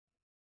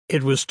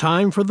It was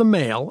time for the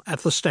mail at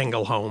the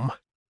Stengel home.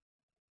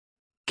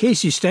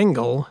 Casey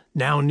Stengel,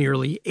 now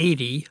nearly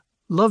 80,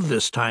 loved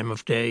this time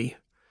of day.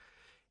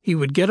 He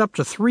would get up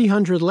to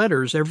 300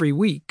 letters every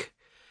week,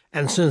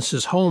 and since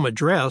his home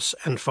address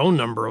and phone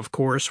number, of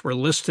course, were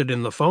listed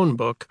in the phone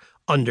book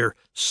under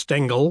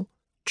Stengel,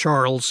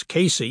 Charles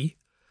Casey,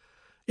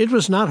 it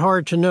was not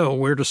hard to know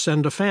where to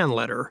send a fan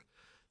letter.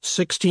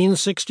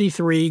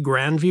 1663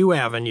 Grandview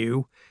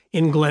Avenue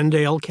in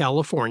Glendale,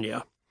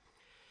 California.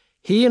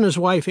 He and his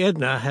wife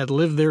Edna had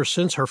lived there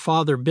since her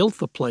father built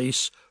the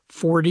place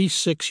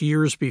 46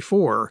 years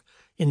before,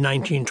 in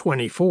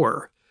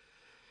 1924.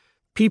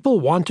 People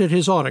wanted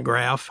his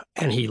autograph,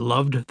 and he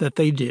loved that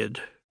they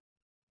did.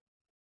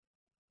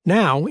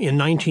 Now, in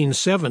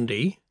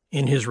 1970,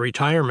 in his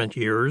retirement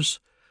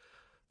years,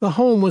 the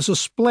home was a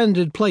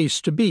splendid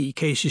place to be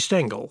Casey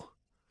Stengel.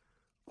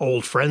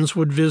 Old friends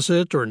would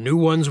visit, or new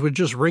ones would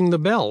just ring the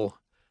bell,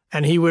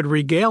 and he would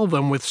regale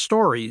them with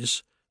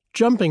stories,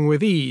 jumping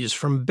with ease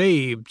from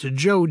Babe to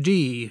Joe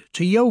D.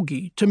 to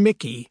Yogi to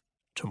Mickey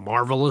to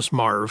Marvelous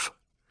Marv.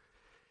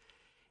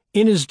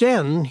 In his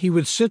den, he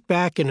would sit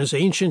back in his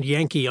ancient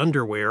Yankee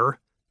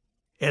underwear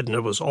 —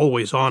 Edna was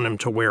always on him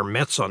to wear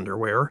Mets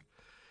underwear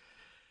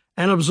 —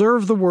 and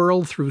observe the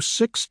world through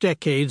 6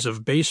 decades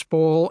of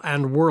baseball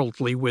and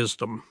worldly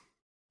wisdom.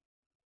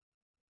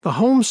 The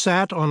home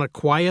sat on a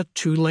quiet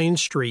 2-lane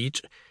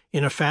street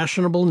in a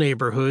fashionable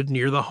neighborhood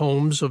near the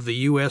homes of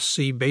the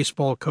USC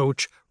baseball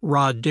coach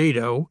Rod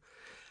Dedeaux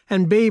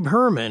and Babe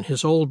Herman,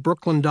 his old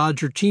Brooklyn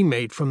Dodger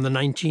teammate from the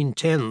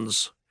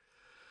 1910s.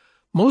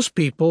 Most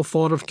people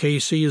thought of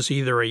Casey as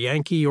either a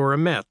Yankee or a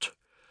Met,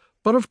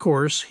 but of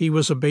course he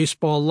was a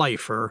baseball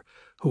lifer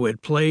who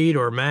had played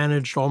or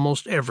managed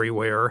almost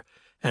everywhere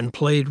and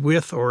played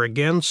with or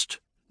against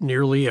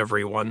nearly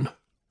everyone.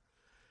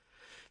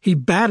 He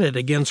batted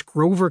against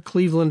Grover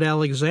Cleveland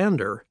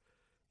Alexander,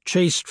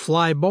 chased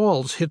fly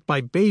balls hit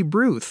by Babe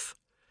Ruth,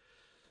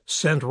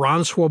 sent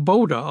Ron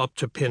Swoboda up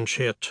to pinch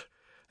hit,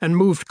 and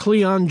moved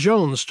Cleon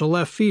Jones to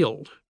left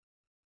field.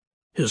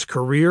 His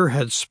career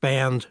had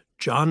spanned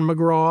John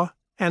McGraw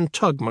and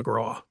Tug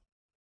McGraw.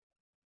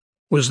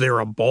 Was there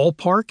a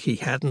ballpark he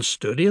hadn't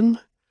stood in?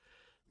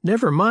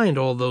 Never mind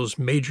all those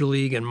major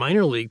league and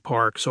minor league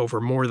parks over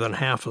more than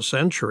half a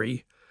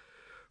century.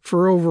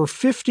 For over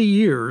 50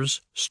 years,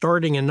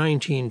 starting in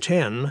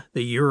 1910,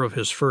 the year of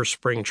his first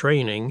spring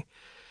training,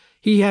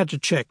 he had to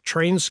check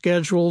train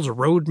schedules,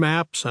 road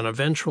maps, and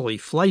eventually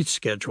flight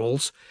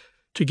schedules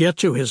to get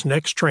to his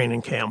next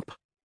training camp.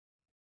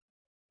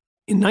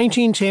 In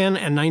 1910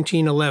 and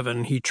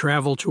 1911, he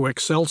traveled to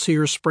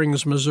Excelsior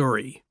Springs,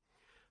 Missouri.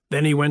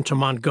 Then he went to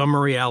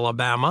Montgomery,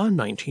 Alabama,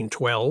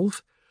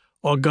 1912,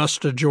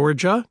 Augusta,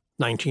 Georgia,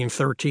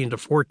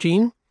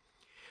 1913-14,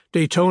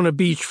 Daytona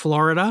Beach,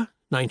 Florida,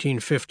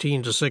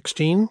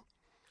 1915-16,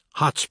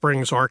 Hot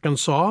Springs,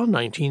 Arkansas,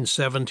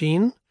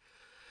 1917,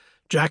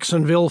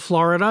 Jacksonville,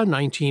 Florida,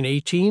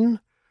 1918,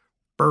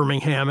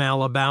 Birmingham,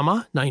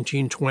 Alabama,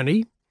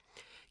 1920,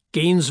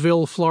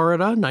 Gainesville,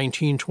 Florida,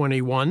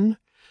 1921,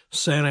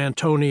 San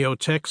Antonio,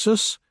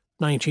 Texas,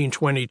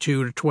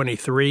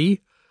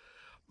 1922-23,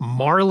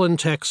 Marlin,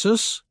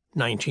 Texas,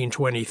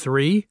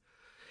 1923,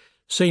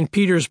 St.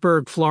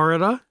 Petersburg,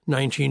 Florida,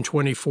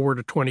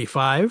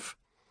 1924-25,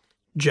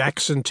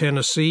 Jackson,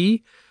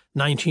 Tennessee,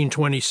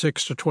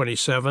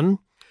 1926-27,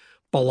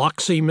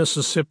 Biloxi,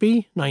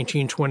 Mississippi,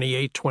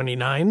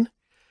 1928-29,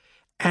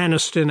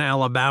 Anniston,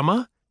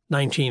 Alabama,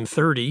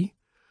 1930,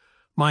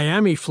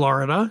 Miami,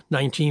 Florida,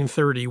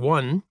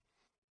 1931,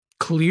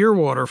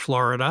 Clearwater,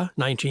 Florida,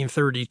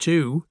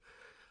 1932,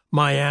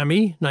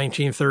 Miami,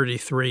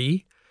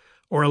 1933,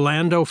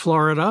 Orlando,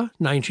 Florida,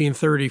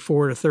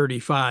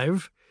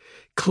 1934-35,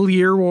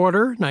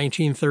 Clearwater,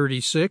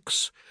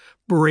 1936,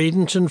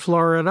 Bradenton,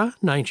 Florida,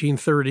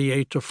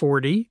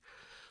 1938-40,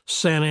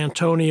 San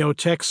Antonio,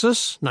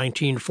 Texas,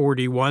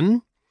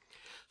 1941,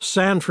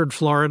 Sanford,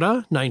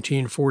 Florida,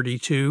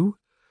 1942,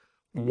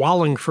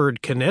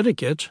 Wallingford,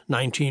 Connecticut,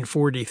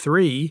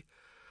 1943,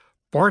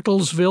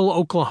 Bartlesville,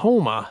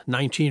 Oklahoma,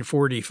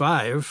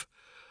 1945,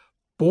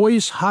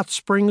 Boys Hot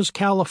Springs,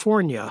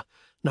 California,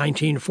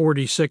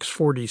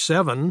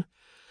 1946-47,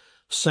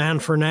 San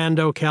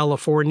Fernando,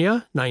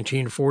 California,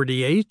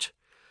 1948,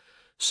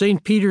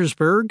 St.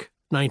 Petersburg,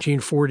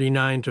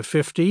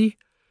 1949-50,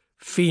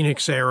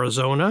 Phoenix,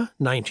 Arizona,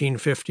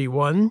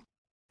 1951,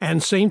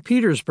 and St.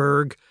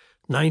 Petersburg,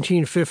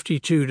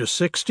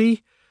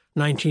 1952-60,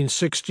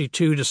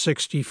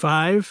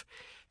 1962-65,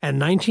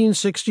 and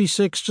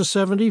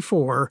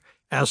 1966-74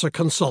 as a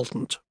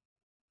consultant.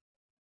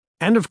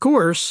 And of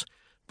course,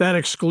 that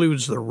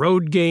excludes the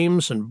road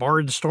games and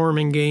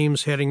barnstorming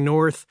games heading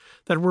north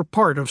that were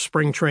part of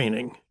spring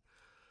training.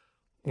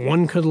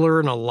 One could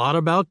learn a lot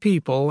about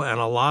people and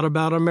a lot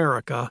about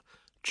America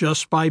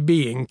just by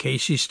being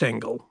Casey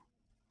Stengel.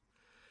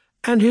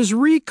 And his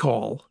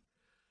recall.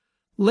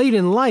 Late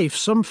in life,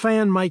 some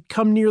fan might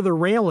come near the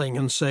railing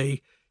and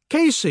say,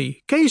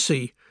 Casey,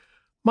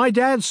 my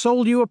dad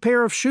sold you a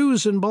pair of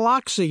shoes in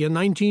Biloxi in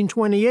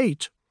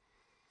 1928.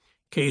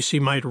 Casey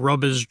might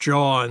rub his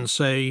jaw and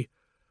say,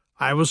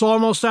 "I was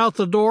almost out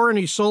the door and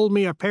he sold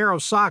me a pair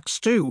of socks,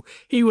 too.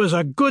 He was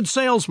a good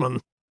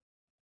salesman."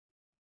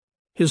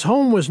 His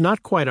home was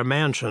not quite a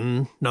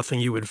mansion, nothing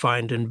you would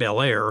find in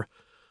Bel Air,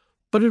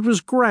 but it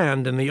was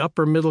grand in the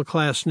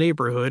upper-middle-class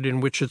neighborhood in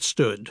which it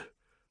stood,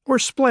 or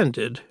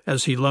splendid,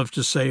 as he loved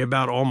to say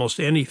about almost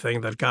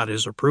anything that got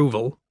his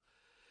approval.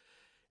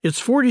 Its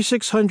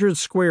 4,600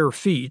 square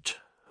feet,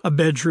 a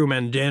bedroom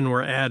and den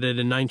were added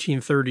in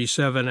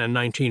 1937 and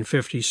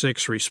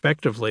 1956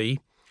 respectively,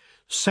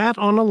 sat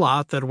on a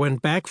lot that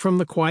went back from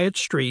the quiet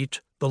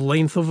street the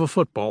length of a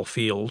football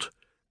field,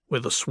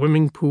 with a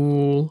swimming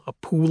pool, a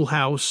pool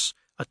house,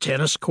 a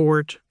tennis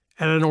court,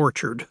 and an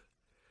orchard.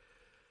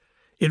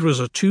 It was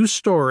a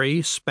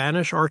 2-story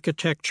Spanish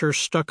architecture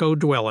stucco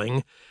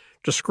dwelling,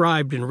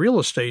 described in real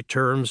estate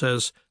terms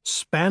as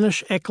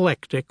Spanish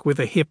eclectic with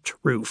a hipped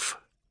roof.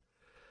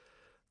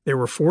 There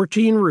were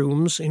 14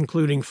 rooms,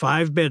 including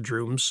 5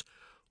 bedrooms,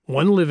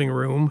 1 living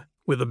room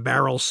with a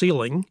barrel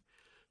ceiling,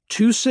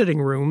 2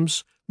 sitting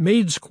rooms,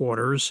 maids'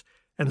 quarters,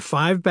 and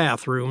 5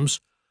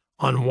 bathrooms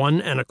on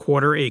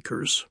 1¼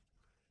 acres.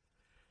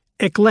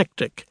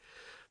 Eclectic.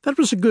 That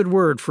was a good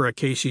word for a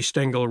Casey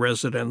Stengel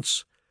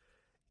residence.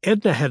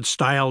 Edna had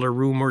styled a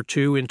room or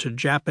two into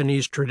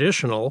Japanese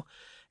traditional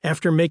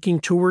after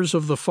making tours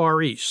of the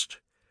Far East.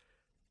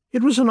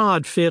 It was an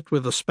odd fit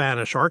with the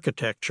Spanish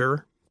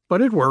architecture,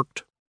 but it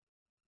worked.